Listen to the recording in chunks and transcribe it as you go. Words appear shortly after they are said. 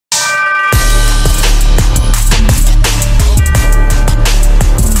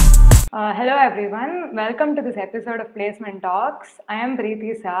Hello everyone, welcome to this episode of Placement Talks. I am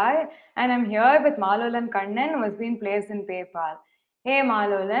Preeti Sai and I'm here with Maalolan Kannan who has been placed in PayPal. Hey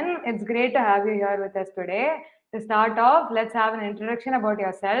Maalolan, it's great to have you here with us today. To start off, let's have an introduction about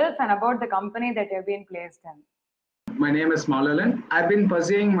yourself and about the company that you've been placed in. My name is Maalolan. I've been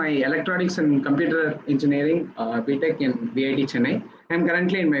pursuing my electronics and computer engineering VTech in VITC Chennai. I'm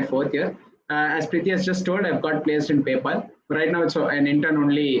currently in my fourth year. As Preeti has just told, I've got placed in PayPal. Right now, it's an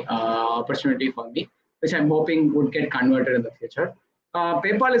intern-only opportunity for me, which I'm hoping would get converted in the future.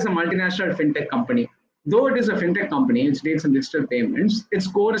 PayPal is a multinational fintech company. Though it is a fintech company, which deals in digital payments, its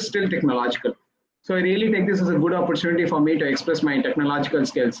core is still technological. So I really take this as a good opportunity for me to express my technological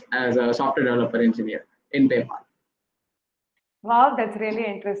skills as a software developer engineer in PayPal. Wow, that's really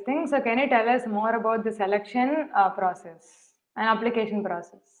interesting. So can you tell us more about the selection process and application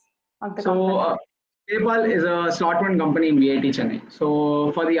process of the company? PayPal is a slot one company in VIT Chennai.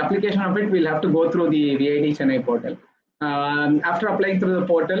 So for the application of it, we'll have to go through the VIT Chennai portal. After applying through the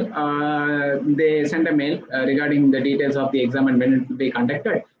portal, they sent a mail regarding the details of the exam and when it will be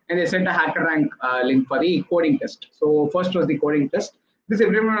conducted. And they sent a HackerRank link for the coding test. So first was the coding test. This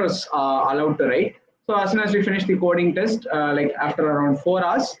everyone was allowed to write. So as soon as we finished the coding test, like after around 4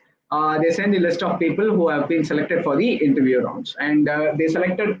 hours, they send the list of people who have been selected for the interview rounds. And they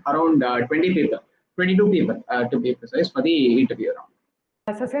selected around 20 people. 22 people to be precise for the interview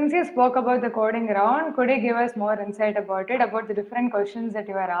round. So since you spoke about the coding round, could you give us more insight about it, about the different questions that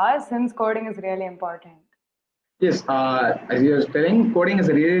you were asked, since coding is really important? Yes, as you were telling, coding is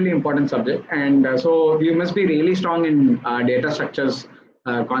a really important subject, and so you must be really strong in data structures,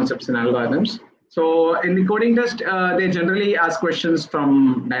 concepts, and algorithms. So in the coding test, they generally ask questions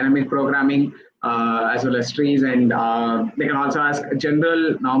from dynamic programming, as well as trees, and they can also ask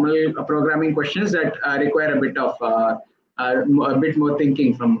general normal programming questions that require a bit more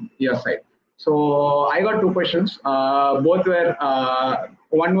thinking from your side. So I got two questions. Both were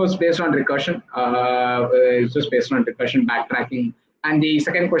one was based on recursion. It's just based on recursion backtracking, and the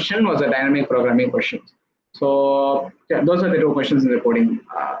second question was a dynamic programming question. So yeah, those are the two questions in the coding.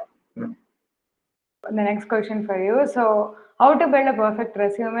 The next question for you. So, how to build a perfect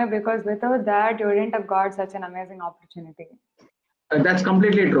resume? Because without that, you wouldn't have got such an amazing opportunity. That's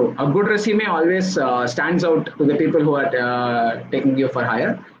completely true. A good resume always stands out to the people who are taking you for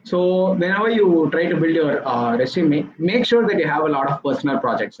hire. So whenever you try to build your resume, make sure that you have a lot of personal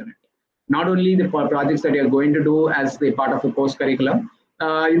projects in it. Not only the projects that you're going to do as the part of the course curriculum,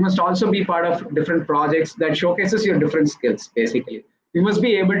 you must also be part of different projects that showcases your different skills, basically. You must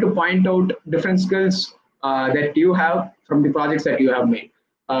be able to point out different skills that you have from the projects that you have made.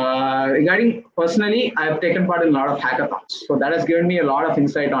 Regarding personally, I have taken part in a lot of hackathons. So that has given me a lot of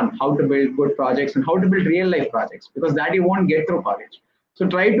insight on how to build good projects and how to build real life projects, because that you won't get through college. So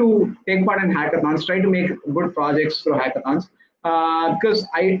try to take part in hackathons, try to make good projects through hackathons. Because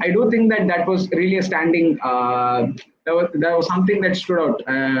I do think that was really a standing, that was something that stood out.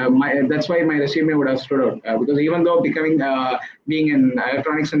 That's why my resume would have stood out. Because even though being an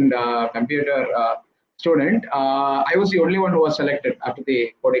electronics and computer student, I was the only one who was selected after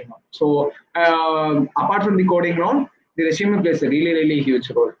the coding round. So apart from the coding round, the resume plays a really huge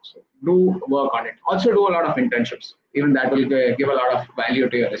role. So do work on it. Also do a lot of internships. Even that will give a lot of value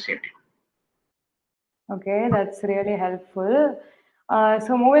to your resume. Okay, that's really helpful.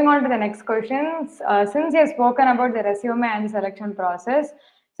 So moving on to the next questions. Since you've spoken about the resume and the selection process,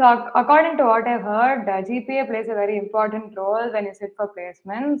 so according to what I've heard, GPA plays a very important role when you sit for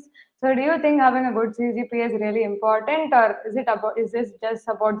placements. So do you think having a good CGPA is really important, or is this just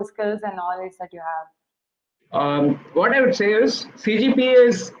about the skills and knowledge that you have? What I would say is CGPA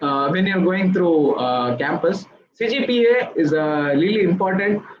is when you're going through campus, CGPA is really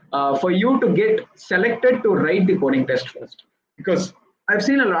important for you to get selected to write the coding test first. Because I've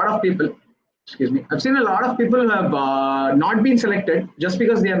seen a lot of people, I've seen a lot of people who have not been selected just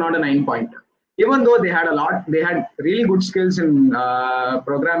because they are not a 9-pointer. Even though they had really good skills in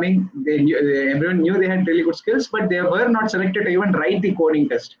programming, everyone knew they had really good skills, but they were not selected to even write the coding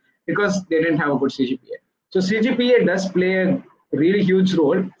test because they didn't have a good CGPA. So CGPA does play a really huge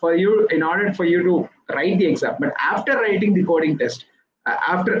role for you in order for you to write the exam. But after writing the coding test,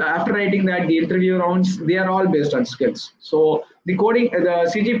 after writing that, the interview rounds, they are all based on skills. So the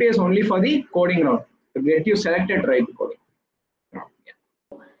CGPA is only for the coding round to get you selected to write the coding.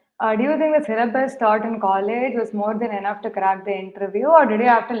 Do you think the syllabus taught in college was more than enough to crack the interview, or did you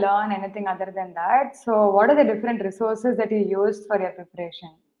have to learn anything other than that? So what are the different resources that you used for your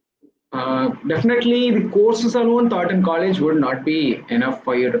preparation? Definitely, the courses alone taught in college would not be enough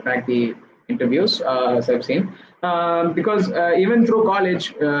for you to crack the interviews, as I've seen. Because even through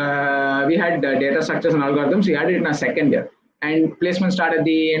college, we had data structures and algorithms. We had it in our second year, and placement started at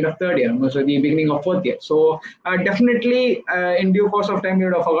the end of third year, so the beginning of fourth year. So definitely, in due course of time, you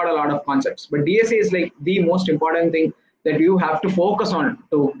would have forgot a lot of concepts. But DSA is like the most important thing that you have to focus on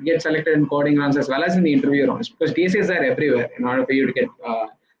to get selected in coding rounds as well as in the interview rounds, because DSAs are everywhere in order for you to get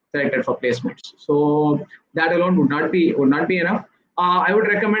selected for placements. So that alone would not be enough. I would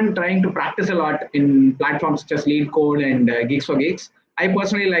recommend trying to practice a lot in platforms such as Lead Code and Geeks for Geeks. I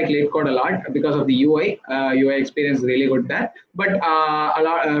personally like Lead Code a lot because of the UI. UI experience is really good there. But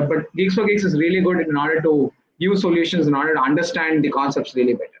Geeks for Geeks is really good in order to use solutions, in order to understand the concepts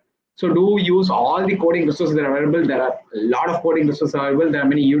really better. So do use all the coding resources that are available. There are a lot of coding resources available. There are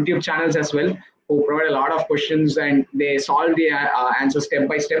many YouTube channels as well who provide a lot of questions and they solve the answers step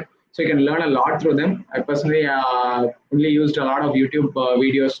by step. So you can learn a lot through them. I personally only used a lot of YouTube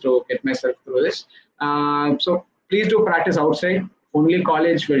videos to get myself through this. So please do practice outside. Only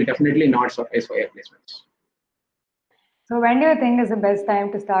college will definitely not suffice for your placements. So when do you think is the best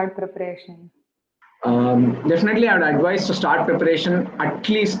time to start preparation? Definitely, I would advise to start preparation at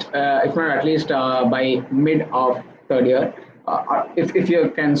least, if not at least, by mid of third year. If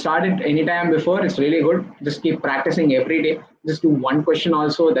you can start it anytime before, it's really good. Just keep practicing every day. Just do one question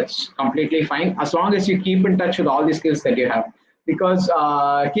also. That's completely fine as long as you keep in touch with all the skills that you have. Because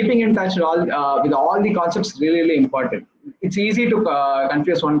keeping in touch with all the concepts is really, really important. It's easy to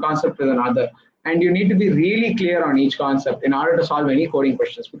confuse one concept with another, and you need to be really clear on each concept in order to solve any coding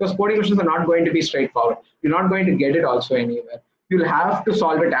questions, because coding questions are not going to be straightforward. You're not going to get it also anywhere. You'll have to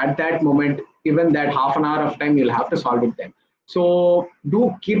solve it at that moment. Even that half an hour of time, you'll have to solve it then. So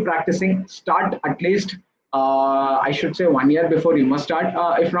do keep practicing. Start at least I should say 1 year before you must start,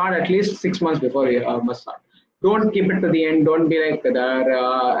 if not at least 6 months before you must start. Don't keep it to the end. Don't be like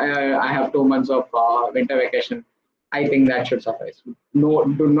I have 2 months of winter vacation. I think that should suffice. No,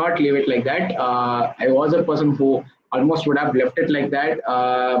 do not leave it like that. I was a person who almost would have left it like that,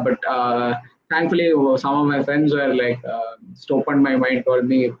 but thankfully some of my friends were like, just opened my mind, told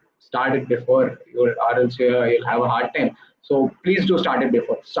me start it before, or else you'll have a hard time. So please do start it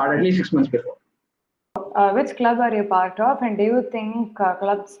before. Start at least 6 months before. Which club are you part of, and do you think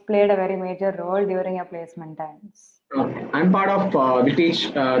clubs played a very major role during your placement times? Okay. I'm part of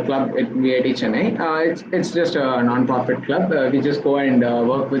VITC club at VIT Chennai. It's just a non-profit club. We just go and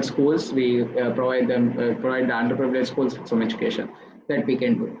work with schools. We provide the underprivileged schools with some education that we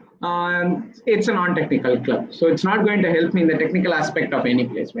can do. It's a non-technical club, so it's not going to help me in the technical aspect of any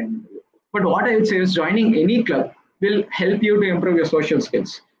placement. But what I would say is joining any club will help you to improve your social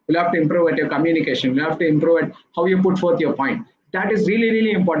skills. You'll have to improve at your communication. You'll have to improve at how you put forth your point. That is really,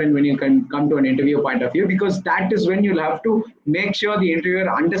 really important when you can come to an interview point of view, because that is when you'll have to make sure the interviewer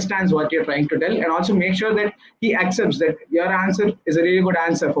understands what you're trying to tell, and also make sure that he accepts that your answer is a really good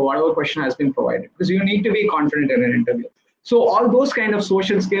answer for whatever question has been provided, because you need to be confident in an interview. So all those kind of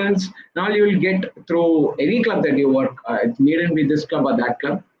social skills now you will get through any club that you work. It needn't be this club or that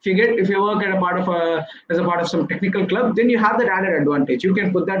club. If you work at a part of as a part of some technical club, then you have that added advantage. You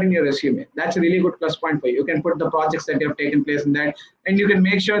can put that in your resume. That's a really good plus point for you. You can put the projects that you have taken place in that, and you can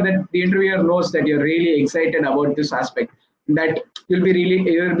make sure that the interviewer knows that you're really excited about this aspect. That you'll be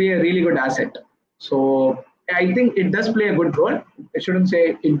a really good asset. So I think it does play a good role. I shouldn't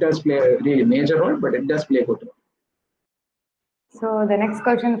say it does play a really major role, but it does play a good role. So the next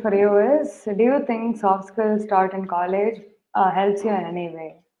question for you is, do you think soft skills taught in college helps you in any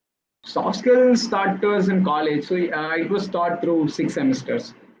way? Soft skills taught to us in college. So it was taught through 6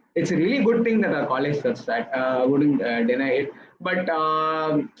 semesters. It's a really good thing that our college does that. Wouldn't deny it. But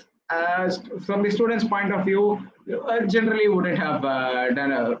as from the students' point of view, generally wouldn't have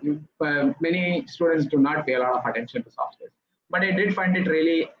done many students do not pay a lot of attention to soft skills. But I did find it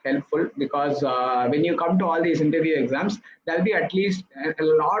really helpful, because when you come to all these interview exams, there'll be at least a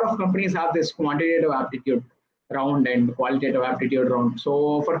lot of companies have this quantitative aptitude round and qualitative aptitude round.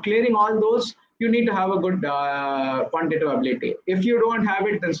 So for clearing all those, you need to have a good quantitative ability. If you don't have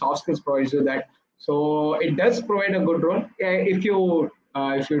it, then soft skills provides you that. So it does provide a good role if you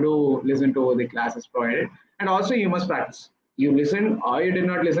do listen to the classes provided, and also you must practice. You listen or you did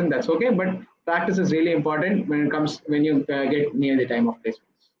not listen, that's okay, but practice is really important when you get near the time of placements.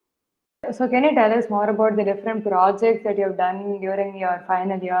 So can you tell us more about the different projects that you've done during your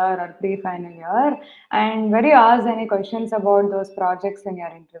final year or pre-final year, and were you asked any questions about those projects in your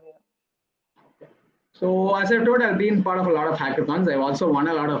interview? So as I told, I've been part of a lot of hackathons. I've also won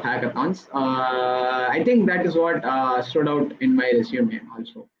a lot of hackathons. I think that is what stood out in my resume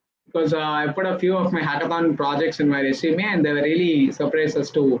also, because I put a few of my hackathon projects in my resume, and they were really surprised as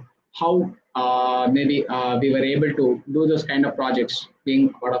to how maybe we were able to do those kind of projects,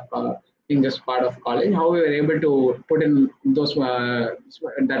 being just part of college, how we were able to put in those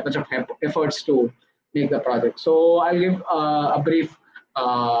that much of efforts to make the project. So I'll give a brief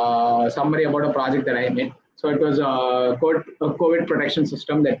summary about a project that I made. So it was a COVID protection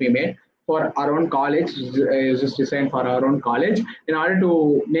system that we made for our own college. It was just designed for our own college in order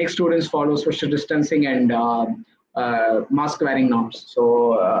to make students follow social distancing and mask wearing norms.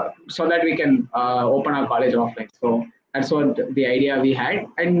 So that we can open our college offline. So that's what the idea we had,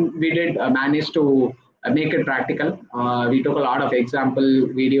 and we did manage to make it practical. We took a lot of example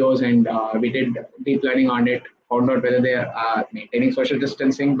videos and we did deep learning on it, found out whether they are maintaining social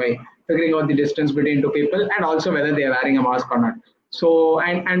distancing by figuring out the distance between two people, and also whether they are wearing a mask or not. So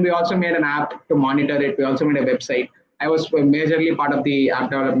and we also made an app to monitor it. We also made a website. I was majorly part of the app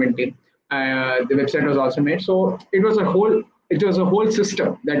development team. The website was also made. So it was a whole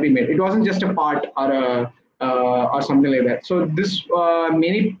system that we made. It wasn't just a part or something like that. So this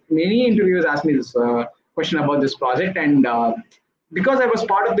many interviewers asked me this question about this project, and because I was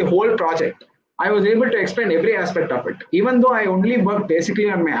part of the whole project, I was able to explain every aspect of it. Even though I only worked basically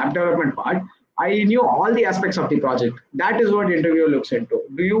on my app development part, I knew all the aspects of the project. That is what interviewer looks into.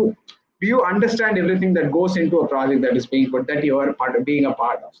 Do you understand everything that goes into a project that is being put, that you are part of, being a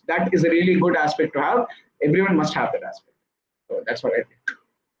part of? That is a really good aspect to have. Everyone must have that aspect. So that's what I think.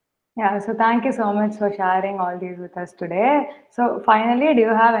 Yeah, so thank you so much for sharing all these with us today. So finally, do you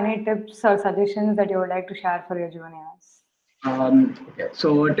have any tips or suggestions that you would like to share for your juniors? Okay.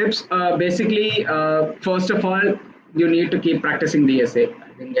 So tips, basically, first of all, you need to keep practicing DSA.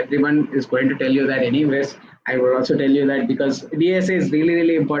 I think everyone is going to tell you that anyways. I will also tell you that because DSA is really,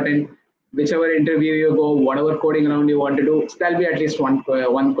 really important. Whichever interview you go, whatever coding round you want to do, there'll be at least one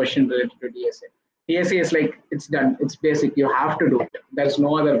question related to DSA. DSA is like, it's done. It's basic. You have to do it. There's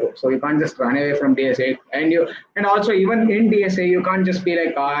no other go. So you can't just run away from DSA. And also even in DSA, you can't just be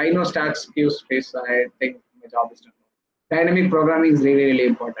like, I know stacks, queues, space. I think my job is done. Dynamic programming is really, really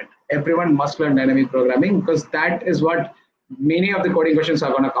important. Everyone must learn dynamic programming because that is what many of the coding questions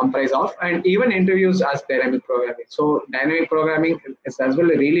are going to comprise of, and even interviews ask dynamic programming. So dynamic programming is as well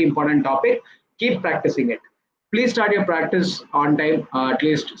a really important topic. Keep practicing it. Please start your practice on time, at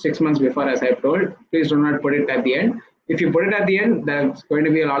least 6 months before, as I've told. Please do not put it at the end. If you put it at the end, there's going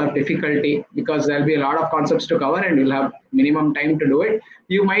to be a lot of difficulty because there'll be a lot of concepts to cover, and you'll have minimum time to do it.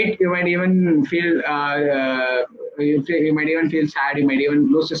 You might even feel you might even feel sad. You might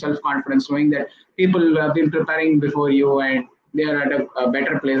even lose your self confidence knowing that people have been preparing before you and they are at a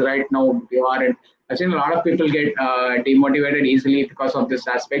better place right now. You aren't. I've seen a lot of people get demotivated easily because of this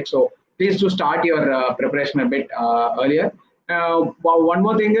aspect. So please do start your preparation a bit earlier. One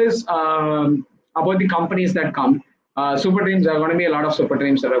more thing is about the companies that come. Super teams, there are going to be a lot of super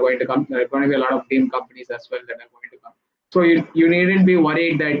teams that are going to come. There are going to be a lot of team companies as well that are going to come. So you needn't be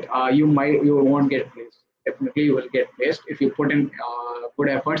worried that you won't get placed. Definitely you will get placed. If you put in good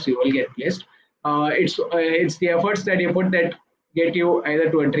efforts, you will get placed. It's the efforts that you put that get you either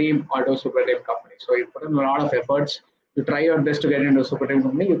to a dream or to a super team company. So you put in a lot of efforts. You try your best to get into a super team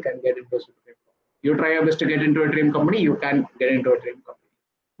company, you can get into a super team company. You try your best to get into a dream company, you can get into a dream company.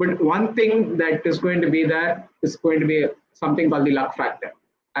 But one thing that is going to be there is going to be something called the luck factor.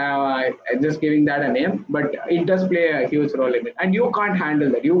 I'm just giving that a name, but it does play a huge role in it, and you can't handle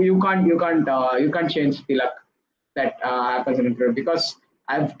that. You can't change the luck that happens in interview because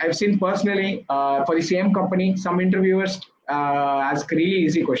I've seen personally for the same company, some interviewers ask really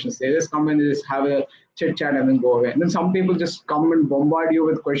easy questions. They just come and just have a chit chat and then go away. And then some people just come and bombard you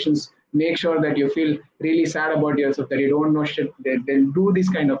with questions, make sure that you feel really sad about yourself, that you don't know shit. They'll do these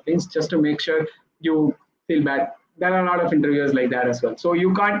kind of things just to make sure you feel bad. There are a lot of interviewers like that as well. So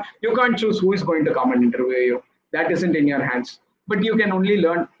you can't choose who is going to come and interview you. That isn't in your hands. But you can only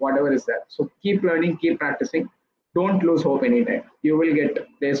learn whatever is there. So keep learning, keep practicing. Don't lose hope anytime. You will get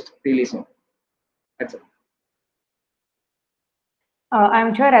placed really soon. That's it.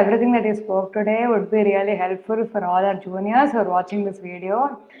 I'm sure everything that you spoke today would be really helpful for all our juniors who are watching this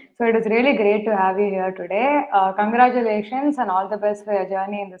video. So it is really great to have you here today. Congratulations and all the best for your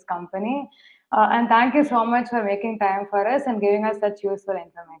journey in this company. And thank you so much for making time for us and giving us such useful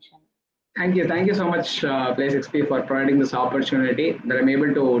information. Thank you so much, PlaceXP, for providing this opportunity that I'm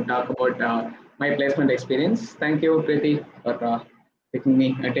able to talk about my placement experience. Thank you, Preeti, for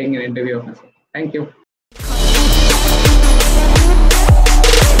taking an interview of myself. Thank you.